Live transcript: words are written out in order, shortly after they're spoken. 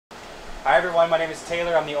Hi everyone, my name is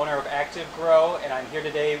Taylor. I'm the owner of Active Grow, and I'm here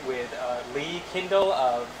today with Lee Kindle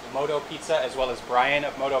of Moto Pizza, as well as Brian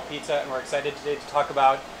of Moto Pizza, and we're excited today to talk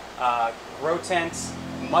about grow tents,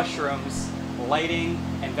 mushrooms, lighting,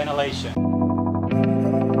 and ventilation.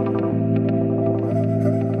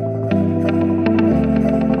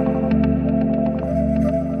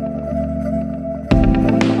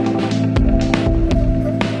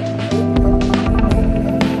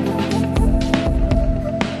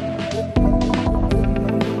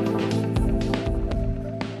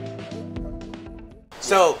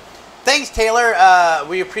 So, thanks Taylor.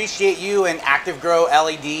 We appreciate you and Active Grow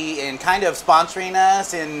LED in kind of sponsoring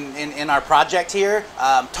us in our project here.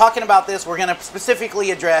 Talking about this, we're going to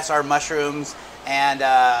specifically address our mushrooms and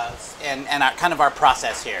our, kind of our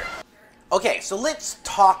process here. Okay, so let's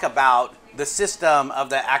talk about the system of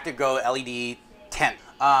the Active Grow LED tent.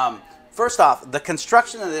 First off, the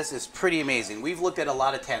construction of this is pretty amazing. We've looked at a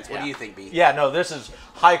lot of tents. What do you think, B? Yeah, no, this is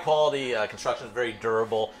high quality construction, very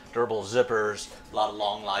durable zippers, a lot of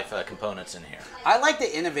long life components in here. I like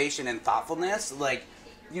the innovation and thoughtfulness, like,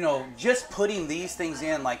 you know, just putting these things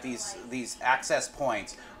in, like these access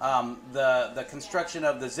points, the construction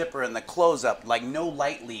of the zipper and the close up, like no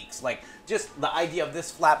light leaks, like just the idea of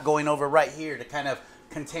this flap going over right here to kind of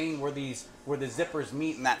contain where the zippers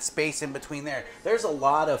meet in that space in between there. There's a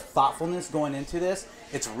lot of thoughtfulness going into this.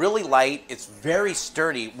 It's really light. It's very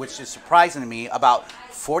sturdy, which is surprising to me. About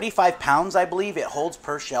 45 pounds, I believe, it holds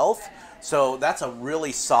per shelf. So that's a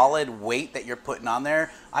really solid weight that you're putting on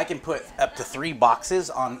there. I can put up to 3 boxes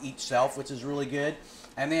on each shelf, which is really good.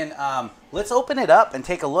 And then let's open it up and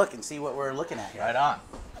take a look and see what we're looking at here. Right on.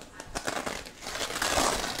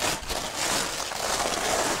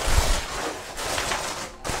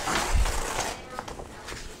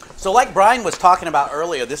 So like Brian was talking about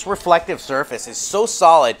earlier, this reflective surface is so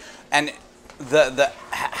solid, and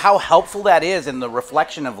how helpful that is in the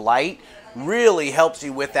reflection of light really helps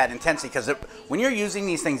you with that intensity, because when you're using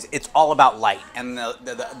these things, it's all about light, and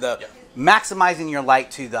maximizing your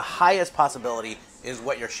light to the highest possibility is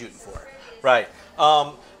what you're shooting for. Right.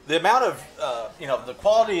 The amount of, the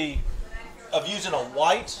quality of using a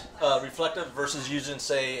white reflective versus using,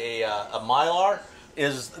 say, a mylar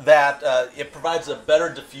is that it provides a better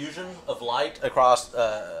diffusion of light across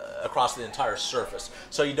the entire surface,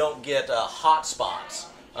 so you don't get hot spots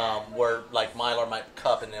where like mylar might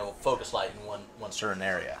cup and it will focus light in one certain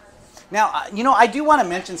area. Now, you know, I do want to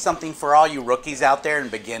mention something for all you rookies out there and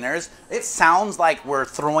beginners. It sounds like we're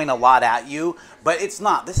throwing a lot at you, but it's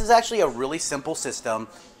not. This is actually a really simple system.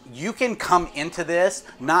 You can come into this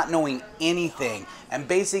not knowing anything and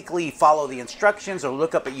basically follow the instructions or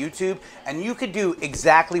look up at YouTube, and you could do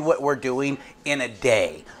exactly what we're doing in a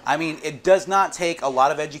day. I mean, it does not take a lot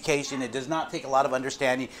of education. It does not take a lot of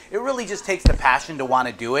understanding. It really just takes the passion to want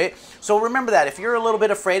to do it. So remember that. If you're a little bit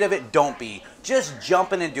afraid of it, don't be. Just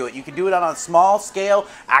jump in and do it. You can do it on a small scale.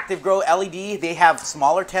 Active Grow LED, they have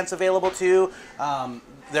smaller tents available too.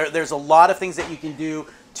 There's a lot of things that you can do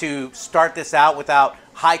to start this out without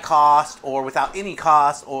high cost or without any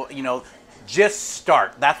cost, or, you know, just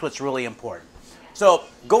start. That's what's really important. So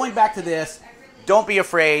going back to this, don't be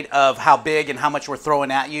afraid of how big and how much we're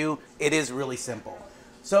throwing at you. It is really simple.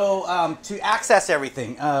 So to access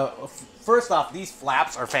everything, first off, these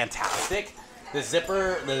flaps are fantastic.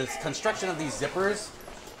 The construction of these zippers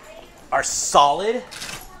are solid.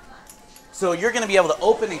 So you're going to be able to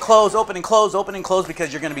open and close, open and close, open and close,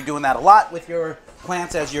 because you're going to be doing that a lot with your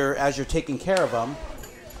plants as you're taking care of them.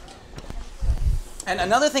 And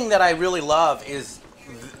another thing that I really love is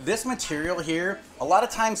this material here. A lot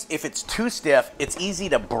of times, if it's too stiff, it's easy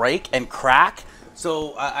to break and crack.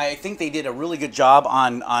 So I think they did a really good job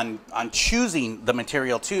on choosing the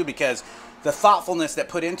material too, because the thoughtfulness that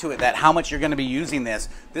put into it, that how much you're going to be using this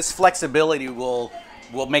flexibility will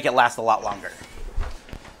make it last a lot longer.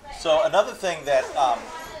 So another thing that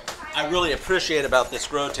I really appreciate about this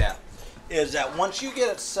grow tent is that once you get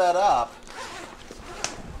it set up,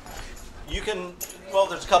 you can, well,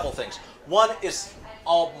 there's a couple of things. One is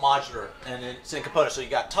all modular and it's in components. So you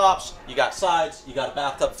got tops, you got sides, you got a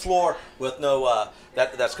bathtub floor with no,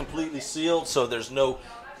 that's completely sealed, so there's no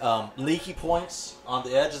leaky points on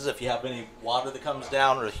the edges if you have any water that comes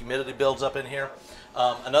down or humidity builds up in here.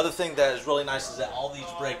 Another thing that is really nice is that all these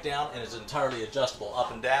break down and is entirely adjustable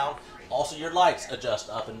up and down. Also, your lights adjust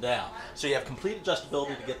up and down. So you have complete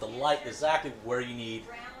adjustability to get the light exactly where you need,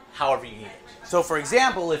 however you need it. So for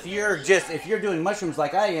example, if you're doing mushrooms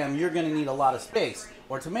like I am, you're going to need a lot of space,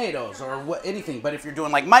 or tomatoes, or anything. But if you're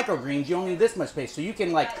doing like microgreens, you only need this much space. So you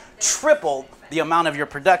can like triple the amount of your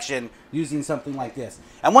production using something like this.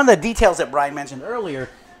 And one of the details that Brian mentioned earlier,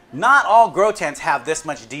 Not all grow tents have this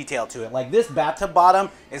much detail to it. Like this bathtub bottom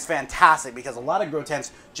is fantastic because a lot of grow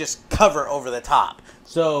tents just cover over the top.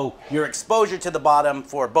 So your exposure to the bottom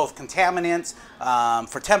for both contaminants,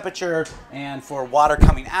 for temperature, and for water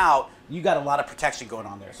coming out, you got a lot of protection going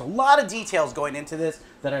on there. So a lot of details going into this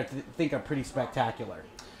that I think are pretty spectacular.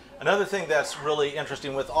 Another thing that's really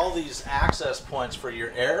interesting with all these access points for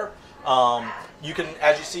your air, you can,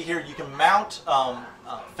 as you see here, you can mount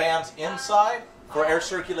fans inside for air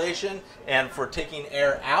circulation and for taking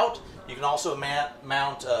air out. You can also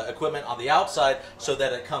mount equipment on the outside so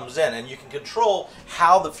that it comes in, and you can control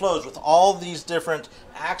how the flows with all these different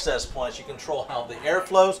access points. You control how the air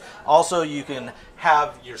flows. Also, you can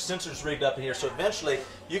have your sensors rigged up here, so eventually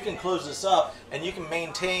you can close this up and you can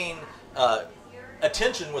maintain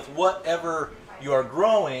attention with whatever you are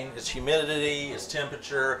growing. Its humidity, its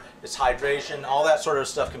temperature, its hydration, all that sort of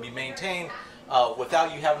stuff can be maintained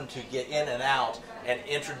without you having to get in and out and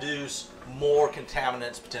introduce more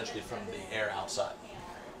contaminants potentially from the air outside.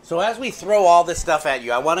 So as we throw all this stuff at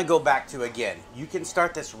you, I want to go back to, again, you can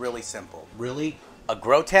start this really simple. Really, a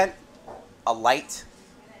grow tent, a light,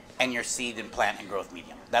 and your seed and plant and growth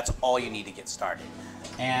medium. That's all you need to get started.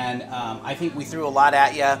 And I think we threw a lot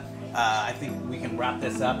at you. I think we can wrap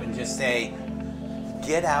this up and just say,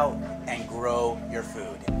 get out and grow your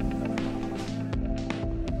food.